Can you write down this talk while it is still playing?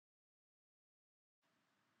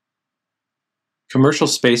Commercial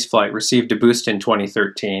spaceflight received a boost in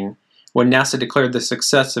 2013 when NASA declared the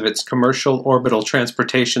success of its Commercial Orbital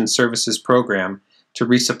Transportation Services program to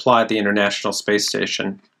resupply the International Space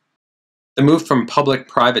Station. The move from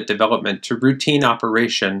public-private development to routine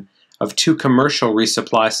operation of two commercial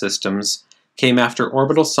resupply systems came after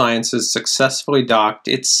Orbital Sciences successfully docked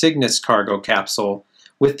its Cygnus cargo capsule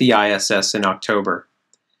with the ISS in October.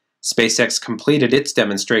 SpaceX completed its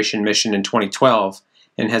demonstration mission in 2012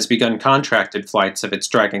 and has begun contracted flights of its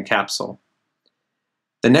Dragon capsule.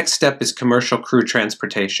 The next step is commercial crew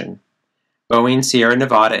transportation. Boeing, Sierra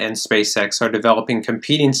Nevada, and SpaceX are developing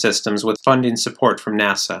competing systems with funding support from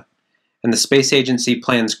NASA, and the space agency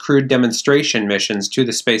plans crewed demonstration missions to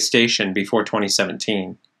the space station before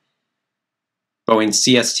 2017. Boeing's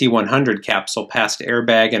CST-100 capsule passed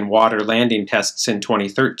airbag and water landing tests in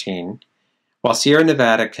 2013, while Sierra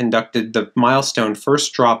Nevada conducted the milestone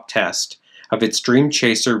first drop test of its Dream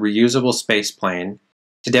Chaser reusable spaceplane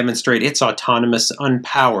to demonstrate its autonomous,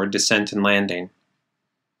 unpowered descent and landing.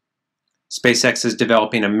 SpaceX is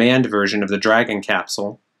developing a manned version of the Dragon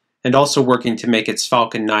capsule and also working to make its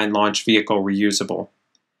Falcon 9 launch vehicle reusable.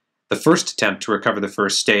 The first attempt to recover the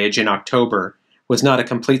first stage in October was not a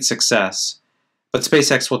complete success, but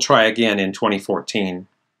SpaceX will try again in 2014.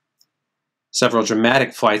 Several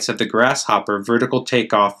dramatic flights of the Grasshopper vertical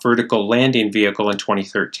takeoff, vertical landing vehicle in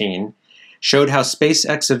 2013 showed how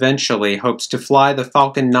SpaceX eventually hopes to fly the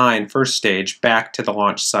Falcon 9 first stage back to the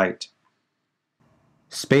launch site.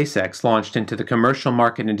 SpaceX launched into the commercial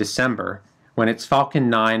market in December when its Falcon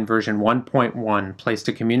 9 version 1.1 placed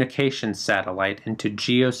a communications satellite into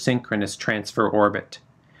geosynchronous transfer orbit.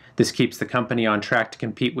 This keeps the company on track to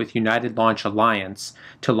compete with United Launch Alliance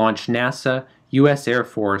to launch NASA, U.S. Air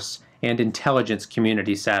Force, and intelligence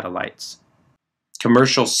community satellites.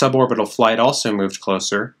 Commercial suborbital flight also moved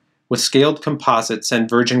closer, with Scaled Composites and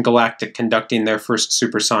Virgin Galactic conducting their first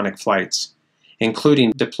supersonic flights,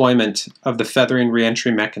 including deployment of the feathering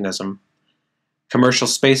reentry mechanism. Commercial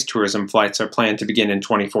space tourism flights are planned to begin in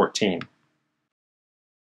 2014.